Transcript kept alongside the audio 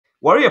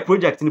warrior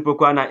project ni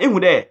pokwa na ehu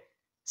there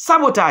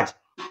sabotage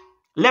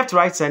left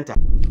right center.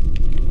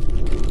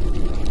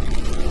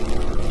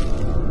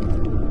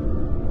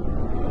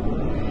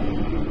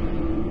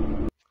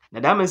 Na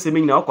that means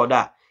na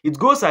okoda it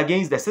goes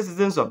against the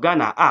citizens of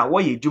Ghana.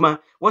 What you juma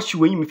what should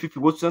when you 50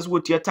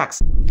 what your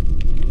tax.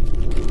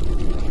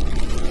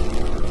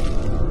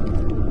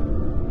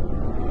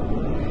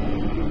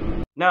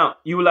 Now,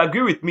 you will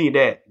agree with me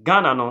there,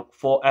 Ghana no,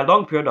 for a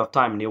long period of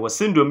time, there was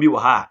syndrome be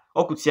wa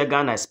or could see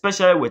Ghana,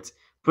 especially with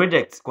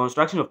projects,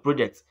 construction of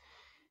projects.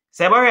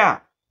 Sabaria,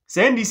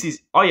 say this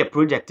is all your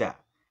projector,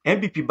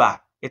 MPP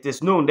bar, it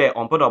is known there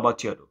on part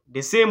about you.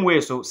 The same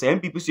way, so say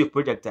MPP see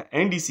projector,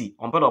 NDC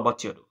on part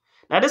about you.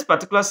 Now, this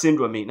particular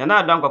syndrome,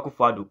 Nana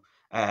Dankwaku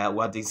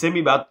what the same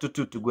about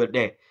to go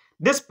there.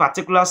 This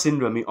particular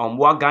syndrome on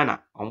Ghana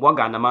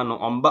man,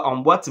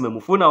 on what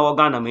Mufuna or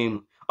Ghana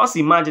mean. Also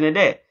imagine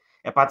there.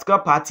 A particular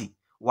party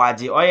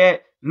waje oye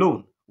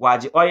loan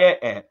waje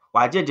oye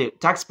waje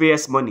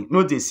taxpayers money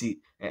no they see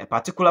a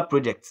particular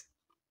project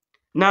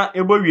na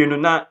ebo wie no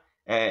na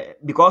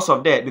because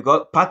of that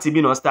because party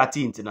be not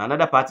starting into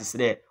another party is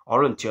there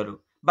or on theory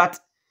but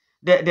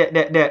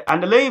the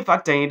underlying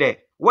factor in there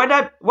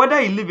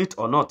whether you leave it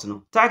or not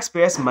no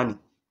taxpayers money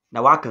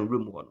na wa can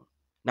room one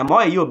na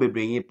mo ye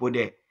obebrenye po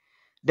there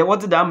the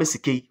what that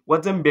mesike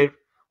what them be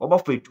oba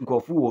for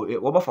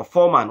nkofu oba for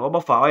foreman oba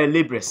for oil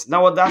laborers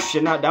na what that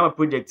share na that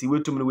project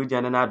we to me we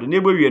jana na do na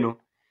ebo wie no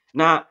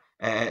na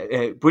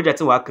project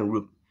wa can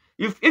room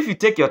if you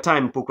take your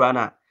time pokra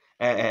na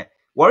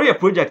warrior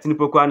project ni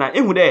pokra na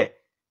ehu there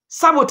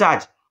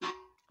sabotage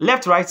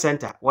left right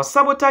center was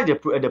sabotage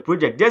the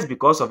project just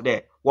because of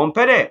that one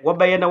pere what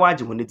by na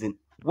waji honitin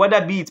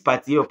whether be it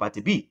party or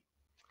party B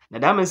na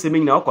that means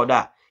na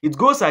okoda it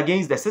goes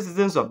against the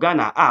citizens of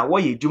Ghana.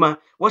 What you juma?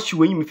 What should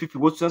when you 50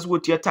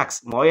 what your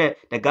tax? More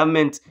the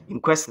government in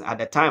question at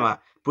the time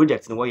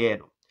project in what year.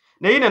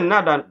 Now in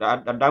another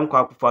damn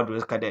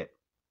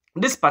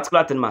this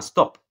particular thing must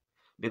stop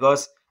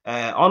because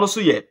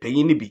honestly yeah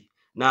paying be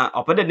now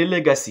upon the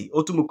legacy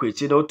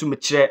otumukwechi na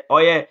otumichere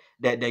oye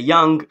the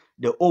young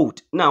the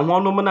old now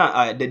one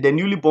the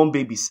newly born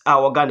babies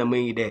Ghana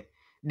money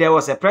there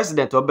was a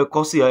president or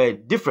because a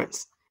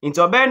difference.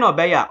 Into obey no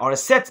obey or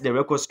set the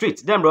record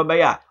straight. Then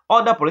obey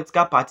other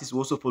political parties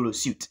will also follow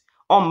suit.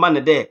 On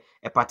man there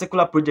a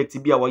particular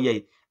project be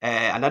away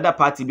another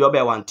party be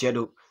obey one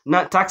tiedo.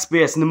 Not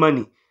taxpayers no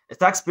money. A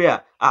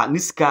taxpayer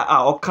niska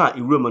or can't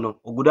in room no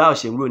or good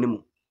out in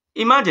room.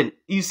 Imagine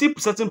you see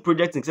certain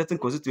projects in certain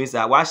constituencies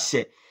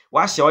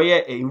wash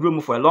in room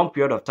for a long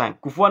period of time.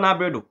 Kufuor na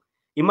bredo.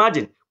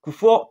 Imagine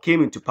Kufuor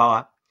came into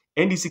power,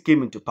 NDC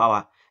came into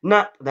power.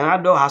 Now the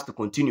Addo has to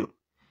continue.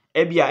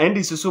 Ebia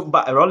NDC so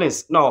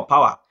Airlines now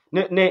power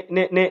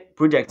ne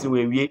project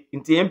we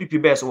into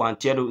MPP best one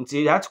chedo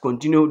until had to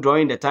continue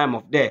during the time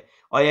of there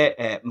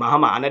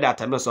Mahama another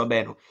time so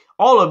beno.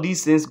 All of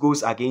these things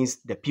goes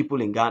against the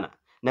people in Ghana.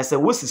 Now say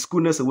what's the school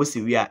no say what's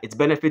we are it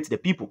benefits the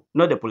people,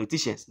 not the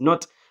politicians,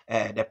 not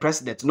the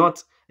president,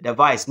 not the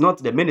vice, not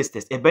the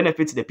ministers. It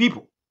benefits the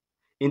people.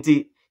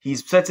 Until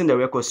he's setting the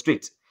record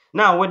straight.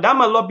 Now when that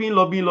man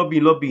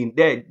lobbying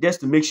there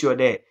just to make sure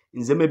that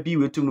in Zeme be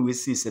with to we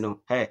see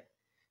hey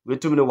we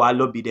to know why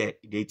lobby there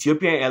the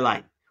Ethiopian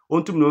Airlines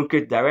on to know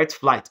create direct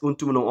flight on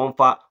to know on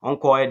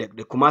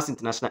the Kumasi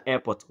International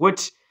Airport,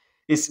 which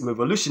is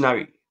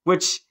revolutionary,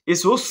 which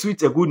is so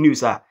sweet a good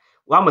news.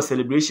 One more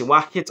celebration,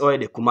 one hit or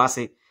the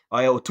Kumasi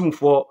or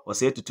 2-4 or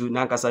say to 2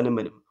 Nankasa no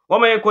minimum. What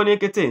may I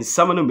connect in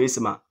Samano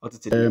Mesima or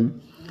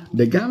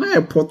the Ghana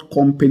Airport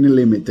Company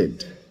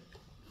Limited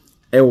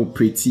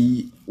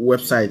pretty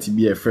website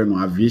be a friend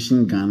of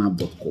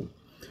aviationghana.com.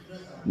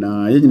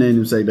 Now, you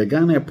know, say the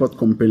Ghana Airport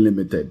Company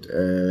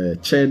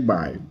Limited, chaired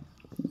by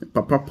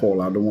Papa Paul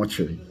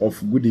Adomoche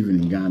of Good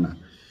Evening Ghana.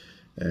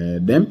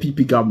 The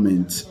MPP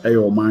government,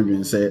 Ayo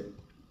Margaret said,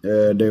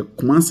 the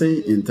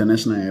Kumasi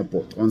International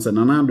Airport, on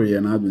Sananado,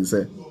 and I've been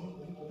said,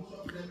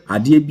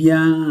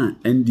 Adibia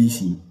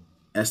NDC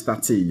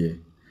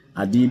started,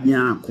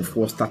 Adibia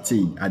Kufuor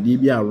started,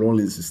 Adibia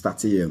Rollins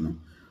started,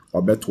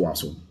 or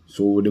Betwaso.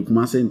 So the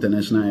Kumasi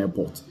International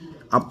Airport.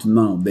 Up to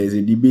now, there's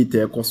a debate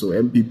there because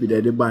MPP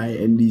that they buy,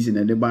 NDC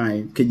that they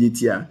buy,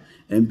 KJTR,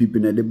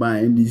 MPP that they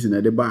buy, NDC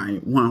that they buy,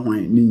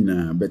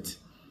 nina. But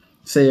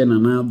say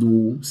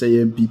Nanado, say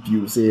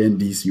MPP, say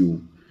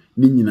NDC,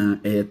 nina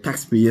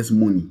taxpayers'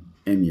 money,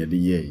 any the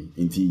year.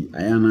 Inti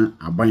Ayana,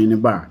 a buying a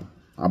bar,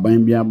 a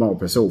buying be about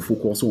person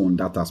focus on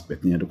that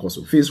aspect near the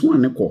cost. Phase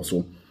 1, the course.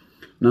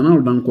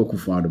 Nanado don't cook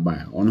for the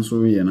buy.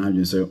 Honestly, and I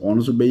just say,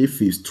 honestly, by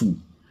phase 2.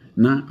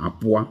 Na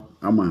Apua,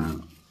 ama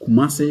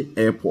Kumasi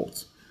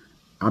Airport.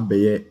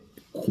 Abeye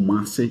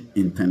Kumasi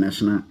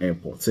International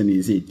Airport. Send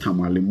you say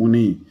Tamale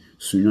Money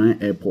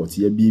Sunyani Airport.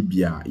 Ye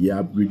bibia ye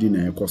upgrading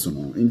na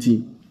ekosono.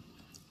 Inti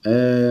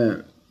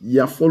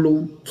ya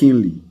follow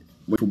keenly.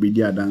 When we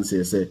be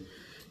dance say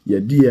ye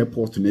di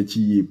airport nechi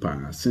ye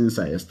pa. Since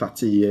I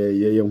started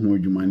ye ho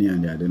adwumani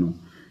and I don't know.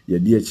 Ye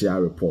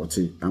DHR report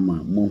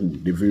ama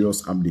mohu the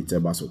various updates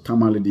eba so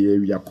Tamale the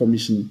area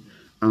commission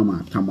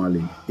ama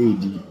Tamale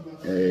AD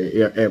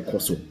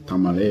ɛkɔ so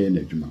Tamale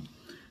na adwuma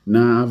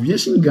na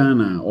aviation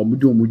Ghana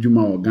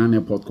omudwuma o Ghana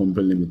Airport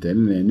Company Limited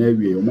na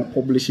awie o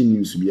publishing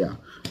news bi a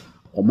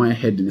o my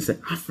head ni say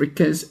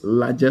Africa's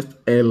largest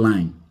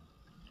airline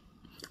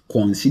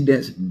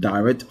considers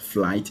direct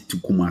flight to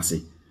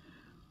Kumasi.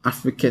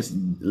 Africa's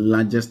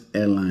largest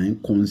airline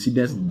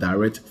considers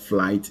direct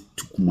flight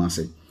to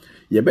Kumasi.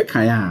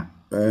 Yebekaya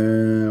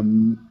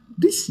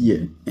this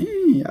year,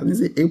 I think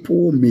say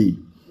April, May,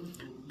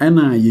 and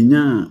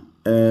yenya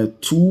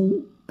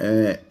two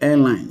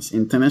airlines,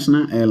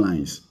 international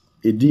airlines,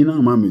 Edina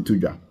Mami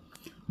Tuja,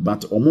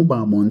 but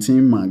Omoba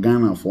Mountain ma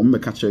Ghana for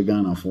Mbekache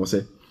Ghana for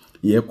say,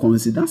 ye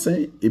consider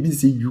say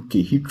ABC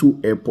UK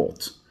Heathrow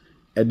Airport,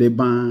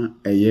 Edeba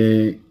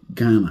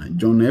Ghana,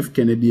 John F.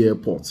 Kennedy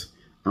Airport,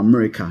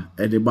 America,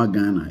 Edeba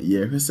Ghana,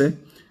 ye say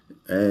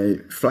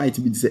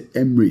flight be say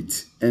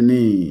Emirates,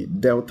 any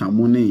Delta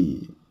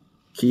Money,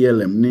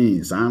 KLM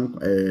ne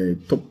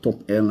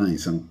top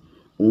airlines and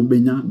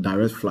Ombenya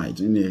direct flight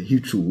in the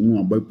Heathrow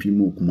no about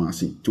Pimo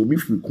Kumasi to be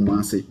free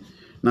Kumasi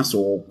na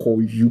so call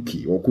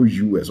UK or call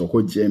US or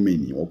call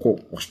Germany or call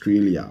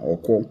Australia or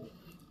call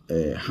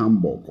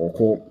Hamburg or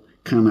call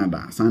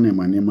Canada sane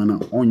manema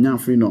onya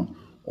free no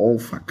all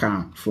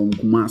faka from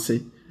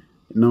Kumasi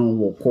now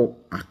or call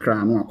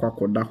Accra no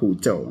akwakoda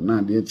hotel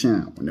na de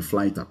chen on the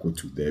flight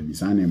akoto there be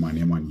sane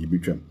manema ye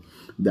betwem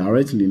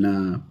directly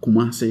na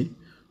Kumasi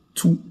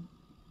to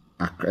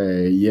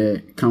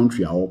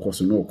country a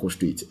okoso no oko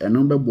straight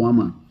number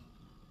boama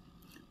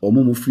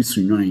omo free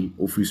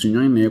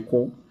sunwan na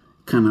eko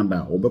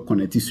Canada obe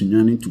connect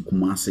sunwan to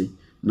Kumasi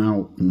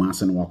now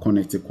Kumasi no wa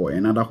connect ko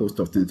another host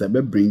of things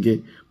be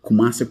bring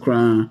Kumasi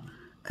kra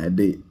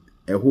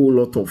a whole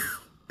lot of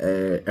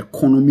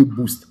economy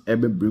boost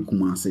ebe bring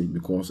Kumasi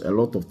because a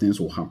lot of things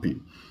will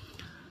happen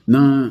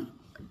now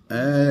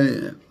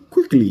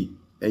quickly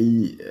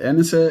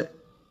and say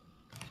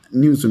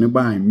news on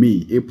by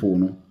May April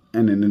no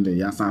and then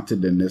they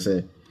started then they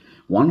say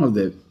one of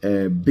the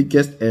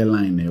biggest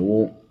airline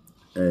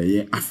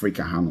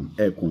Africa Hanum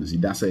air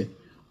consider say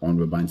on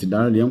the bank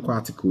the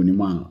article ni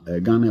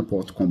Ghana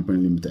Airport Company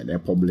Limited they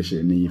publish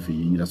it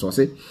that's what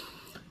say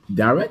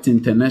direct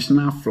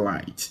international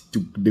flight to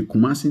the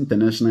Kumasi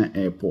International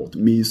Airport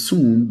may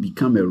soon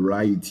become a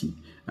reality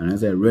and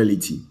as a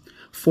reality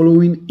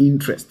following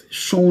interest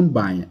shown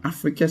by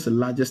Africa's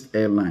largest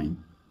airline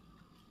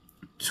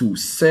to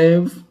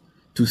service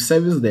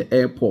the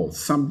airport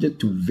subject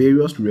to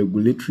various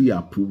regulatory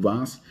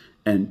approvals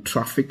and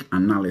traffic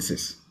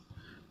analysis.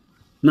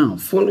 Now,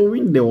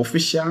 following the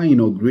official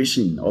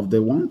inauguration of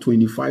the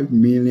 125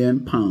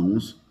 million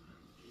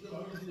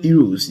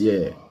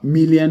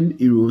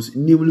euros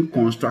newly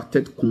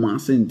constructed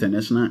Kumasi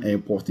International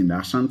Airport in the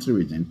Ashanti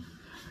region,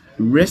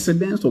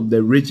 residents of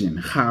the region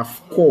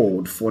have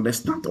called for the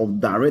start of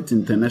direct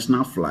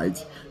international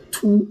flights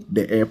to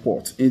the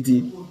airport.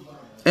 The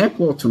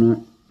airport,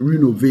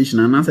 renovation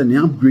and as an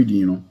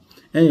upgrading,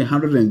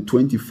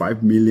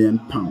 125 million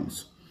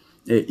pounds.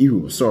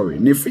 Euros, sorry.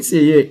 Ne free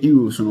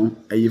euros,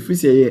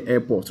 free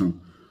airport.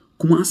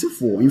 Kumasi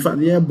for, in fact,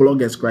 the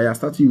bloggers cry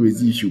starting with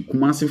this issue.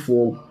 Kumasi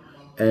for,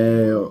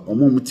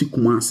 omomuti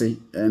Kumasi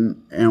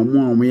and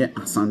one way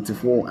Asante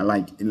for,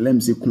 like, let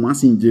me say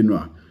Kumasi in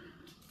general.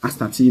 I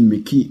started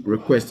making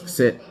request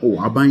say, oh,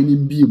 I buy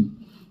in beam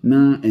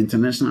na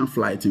international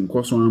flight in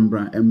Koso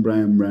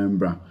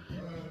Embra.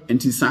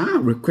 And it's a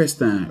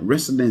request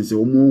residents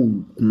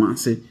omo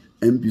Kumasi,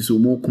 MPs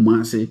omo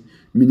Kumasi,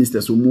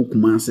 ministers omo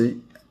Kumasi,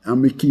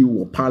 and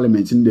making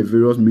parliament in the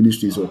various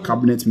ministries or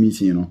cabinet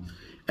meeting,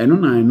 And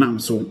on I now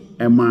so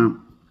Emma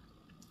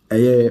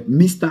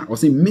Mr.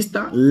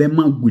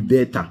 Lema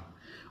Gudeta,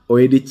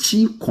 or the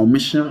Chief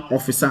Commercial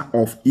Officer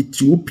of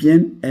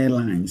Ethiopian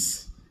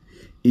Airlines.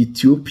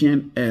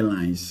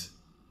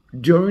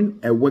 During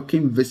a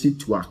working visit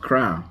to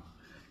Accra,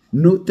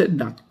 noted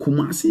that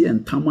Kumasi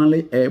and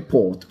Tamale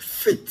Airport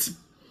fit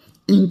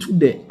into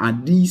the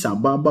Addis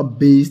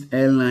Ababa-based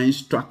airline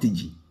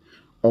strategy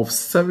of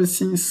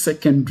servicing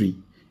secondary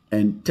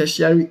and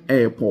tertiary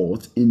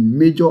airports in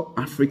major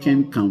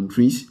African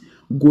countries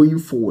going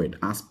forward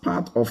as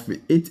part of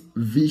its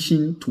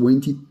Vision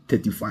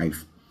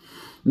 2035.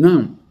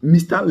 Now,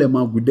 Mr.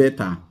 Lema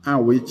Gudeta,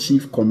 our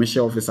Chief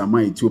Commercial Officer of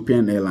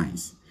Ethiopian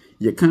Airlines,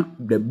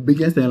 the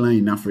biggest airline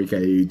in Africa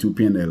is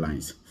Ethiopian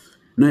Airlines.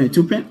 Now,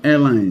 Ethiopian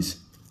Airlines,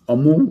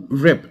 omo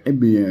rep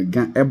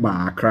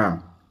eba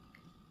Accra.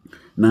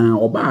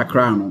 Now, oba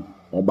Accra no,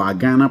 oba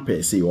Ghana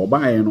per se, oba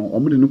no,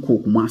 omo de no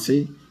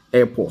Kumasi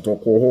Airport or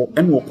call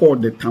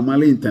the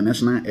Tamale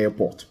International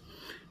Airport.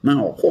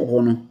 Now,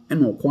 call no,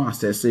 and call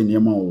assess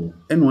niyama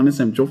and one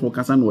sem chofo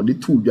kasa no the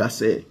two just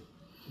say.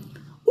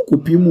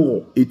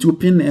 Okupimo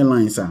Ethiopian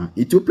Airlines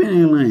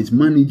Ethiopian Airlines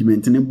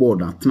management and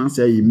board at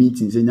Transia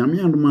meetings in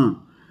Yamianduma.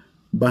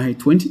 By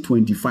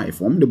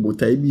 2025, the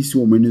Bota ABC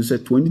woman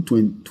said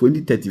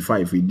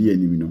 2035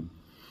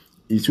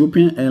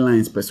 Ethiopian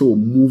Airlines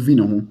person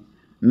moving on.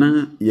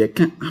 Now ye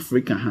can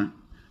Africa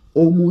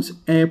almost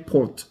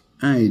airport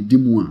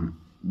dimwa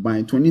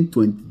by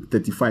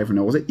 2035 and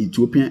I was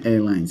Ethiopian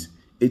Airlines.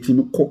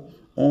 Etino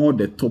all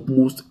the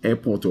topmost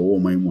airport or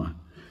Omaimwa.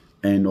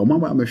 And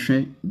Omaba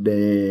Beshe,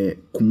 the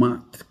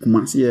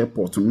Kumasi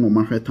airport, no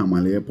Mafe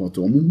Tamale airport,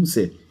 or Mumu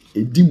say, a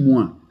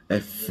dimwa, a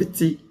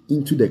fitting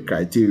into the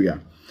criteria.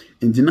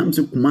 In the Namse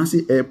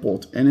Kumasi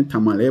airport and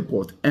Tamale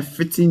airport, a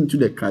fitting into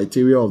the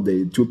criteria of the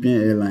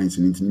Ethiopian Airlines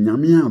in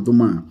Nyamia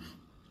Doma.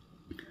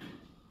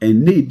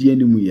 And they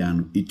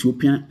didn't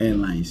Ethiopian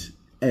Airlines,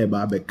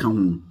 Babe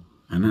Kaun,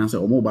 and answer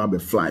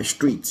Omoba fly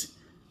straight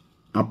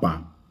up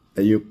a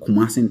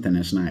Kumasi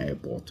International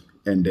Airport,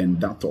 and then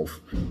that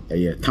of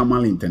a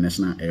Tamale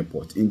International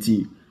Airport.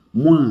 Into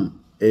one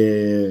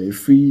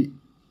free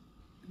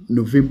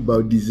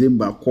November,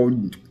 December,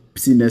 called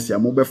Sinesia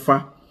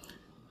Mobefa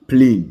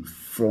plane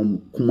from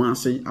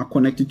Kumasi are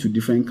connected to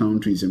different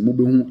countries and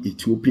mobile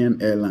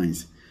Ethiopian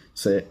Airlines,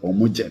 say, or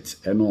more jet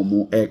and or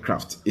more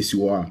aircraft is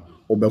you are.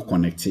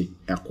 Connected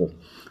echo.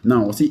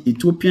 Now, see,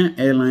 Ethiopian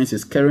Airlines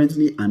is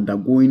currently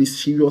undergoing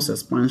serious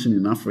expansion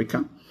in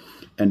Africa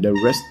and the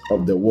rest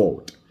of the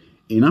world.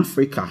 In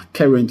Africa,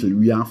 currently,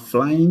 we are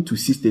flying to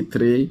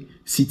 63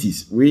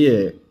 cities.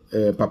 We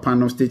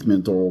Papano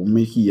statement or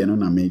make it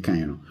on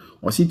American.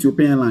 Or see,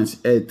 Ethiopian Airlines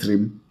air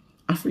trim.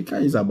 Africa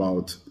is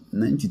about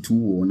 92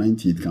 or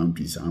 98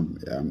 countries.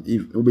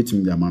 If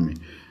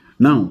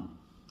now,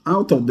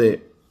 out of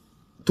the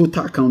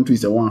total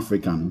countries that want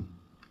African.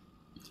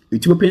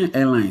 Ethiopian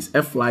Airlines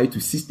fly to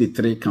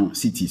 63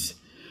 cities.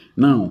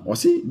 Now, or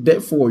see,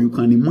 therefore, you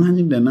can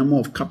imagine the number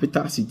of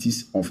capital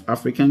cities of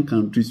African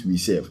countries we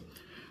serve.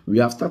 We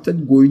have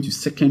started going to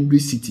secondary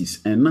cities,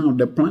 and now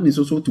the plan is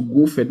also to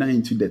go further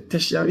into the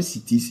tertiary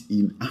cities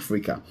in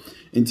Africa.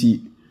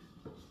 Into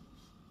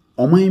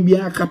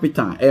Omanbia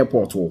capital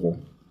airport.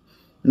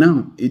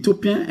 Now,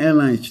 Ethiopian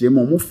Airlines they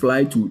will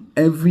fly to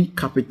every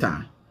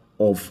capital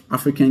of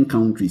African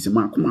countries.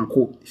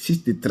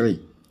 63.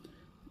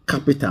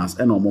 Capitals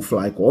and almost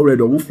fly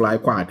already almost fly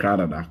quite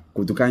Accra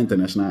Kotoka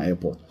International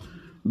Airport.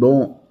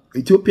 But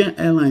Ethiopian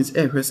Airlines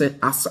air say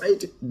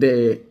aside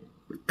the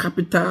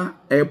capital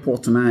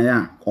airport na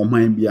ya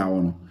oman bia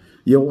ono.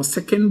 Your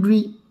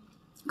secondary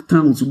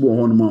towns bo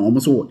hono ma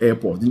almost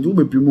airport. Ndu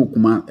be primo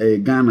kuma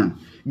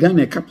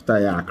Ghana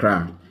capital ya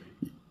Accra.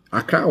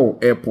 Accra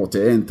airport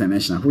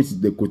international which is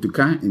the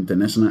Kotoka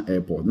International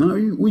Airport. Now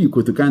you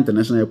Kotoka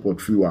International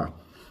Airport you are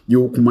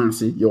you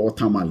Kumasi, you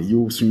Tamale,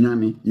 you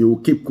Sunyani,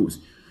 you Cape Coast.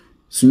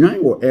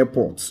 Sunyani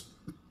airports,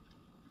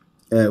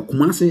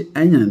 Kumasi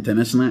Anya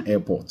International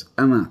Airport,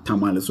 Anna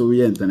Tamale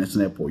Soria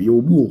International Airport, you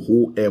will be a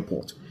whole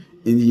airport.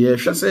 In the year,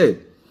 Chasse,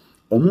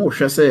 or more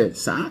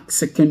Chasse,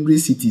 secondary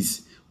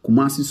cities,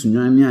 Kumasi,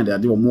 Sunyani, there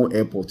are more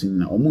airports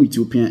in or more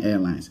Ethiopian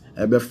Airlines,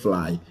 ever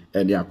fly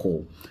at their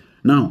call.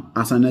 Now,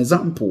 as an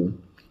example,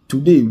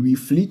 today we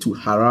flee to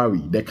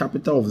Harare, the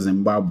capital of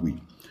Zimbabwe.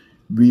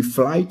 We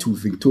fly to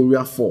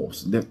Victoria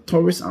Falls, the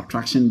tourist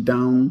attraction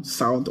down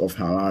south of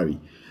Harare.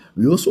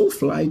 We also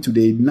fly to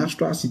the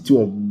industrial city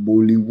of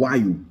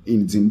Bulawayo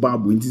in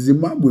Zimbabwe. In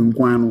Zimbabwe,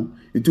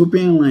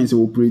 Ethiopian Airlines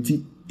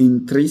operating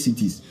in 3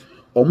 cities.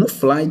 Almost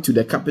fly to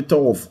the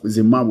capital of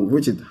Zimbabwe,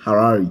 which is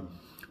Harare.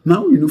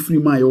 Now you know free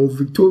my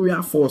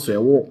Victoria Falls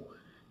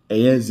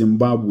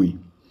Zimbabwe.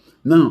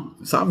 Now,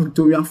 South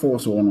Victoria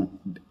Falls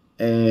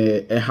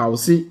a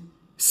house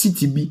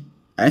city B.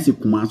 I say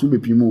Kumasi be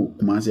primo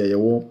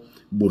Kumasi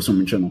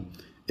bosom channel.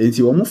 And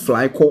si almost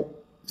fly call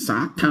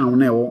sa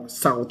town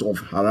south of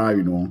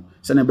Harare no.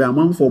 Send be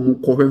amount for mo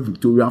cover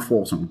Victoria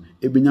Falls on.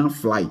 Ebinya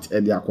flight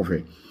at their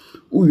cover.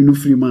 Oh, you know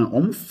free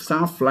man.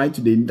 South flight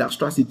to the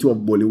industrial city of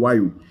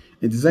Bulawayo.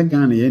 It is a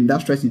Ghana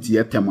industrial city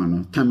at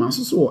Temano.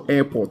 Tamaso so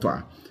airport.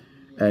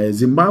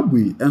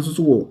 Zimbabwe and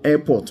so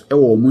airport.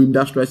 More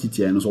industrial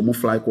city and so more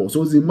fly call.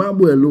 So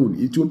Zimbabwe alone,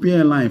 Ethiopian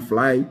Airlines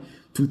fly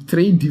to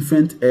 3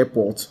 different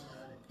airports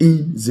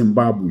in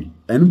Zimbabwe.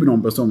 And we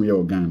don't person we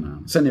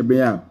Ghana. Send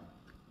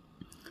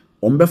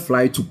be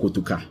fly to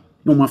Kotoka.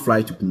 No more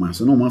fly to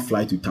Kumasi. No more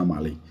fly to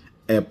Tamale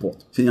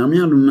Airport. Say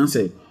Yamia Luna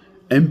say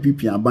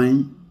MPP are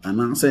buying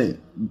and I say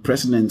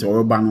President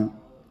Orobano.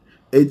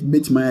 It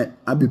makes my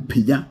Abe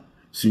Pia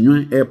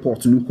Sunyan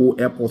Airport Nuko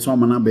Airport so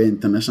be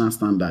international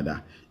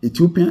standard.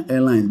 Ethiopian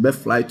Airlines be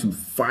fly to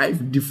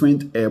 5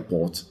 different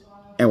airports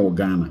in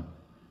Ghana.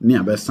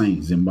 Near be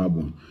sign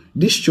Zimbabwe.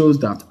 This shows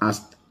that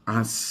as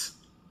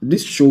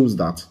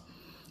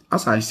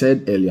I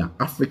said earlier,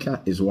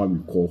 Africa is what we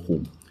call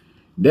home.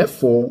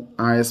 Therefore,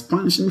 our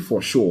expansion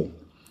for sure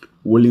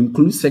will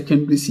include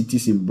secondary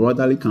cities in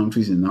brotherly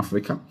countries in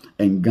Africa,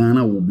 and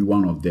Ghana will be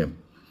one of them.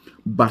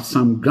 But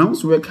some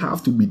groundwork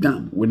have to be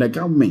done with the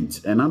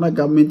government and other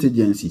government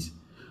agencies.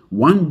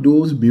 Once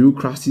those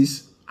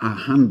bureaucracies are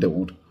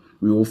handled,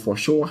 we will for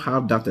sure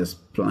have that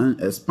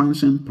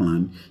expansion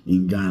plan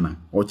in Ghana.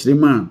 Or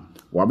Chima,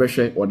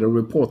 Wabeshe, or the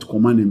report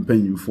command and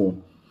pen you for.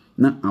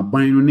 Na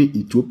aban ne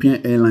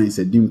Ethiopian Airlines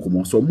edim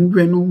komo so mo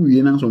hwe no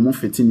wie na so mo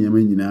fete ne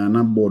nyina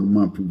na board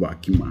map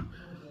akima.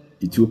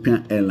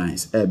 Ethiopian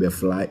Airlines be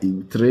fly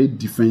in 3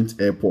 different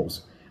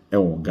airports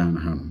Ghana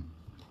hanu.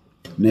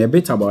 Na a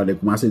bit about the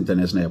Kumasi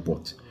International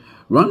Airport.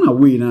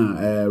 Runway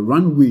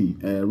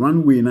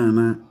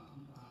na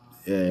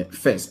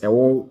first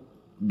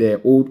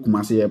the old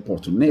Kumasi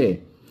airport ne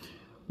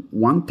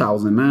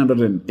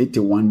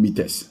 1,981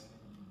 meters.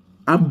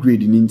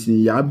 Upgrading into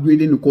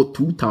upgrading to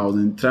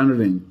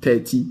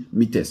 2,330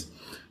 meters.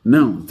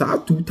 Now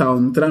that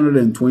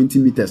 2,320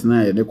 meters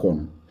na ye de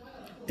kono.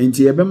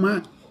 Enti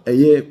ebema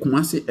eye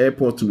Kumasi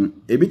airport no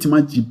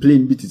ebitima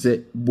plane bi te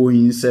say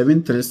Boeing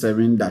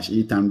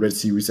 737-800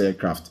 series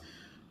aircraft.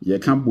 Ye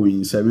can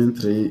Boeing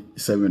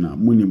 737 a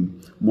munim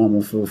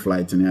more full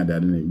flight near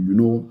that, you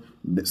know,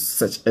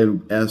 such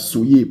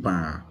so ye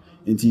pa.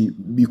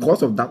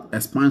 Because of that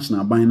expansion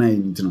of buying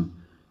into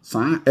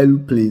some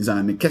airplanes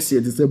and the case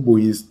it is a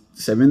Boeing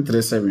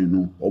 737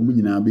 no or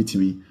muna bit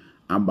me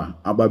aba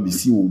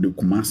bisi the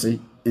Kumasi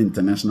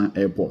International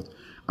Airport.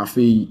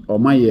 Afi or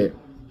my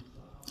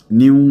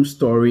new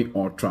story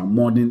ultra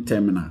modern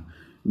terminal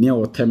near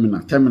or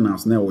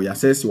terminals now ya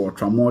says you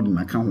ultra modern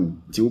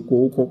account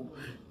tiuko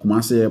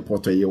Kumasi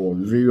Airport or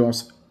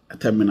various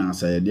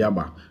terminals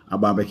diaba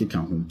ababeki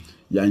kan ho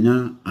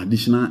yanya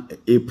additional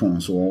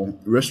aprons or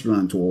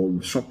restaurant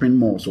or shopping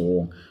malls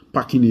or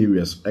parking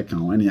areas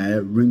can when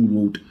you ring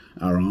road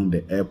around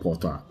the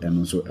airport and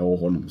also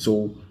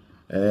so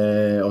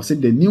I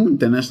said the new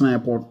international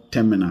airport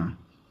terminal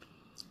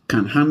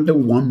can handle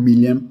 1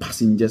 million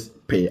passengers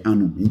per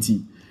annum.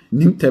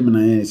 New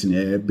terminal is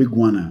a big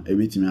one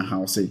everything a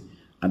house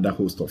other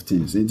host of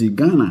things.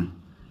 Ghana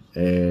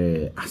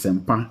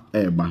asempa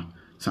eba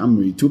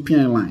some Ethiopian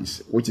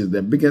Airlines, which is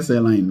the biggest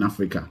airline in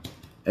Africa,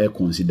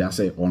 consider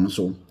say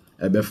also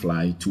ebe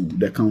fly to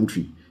the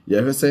country. You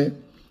ever say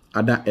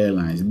other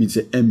airlines, be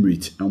say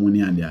Emirates and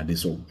money and the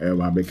so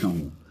eba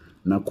become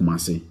na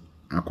Kumasi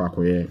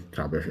akwakoye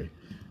krabehwe.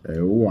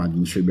 Who are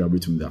in share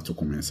between that to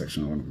comment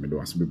section on me do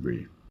as be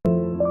brave.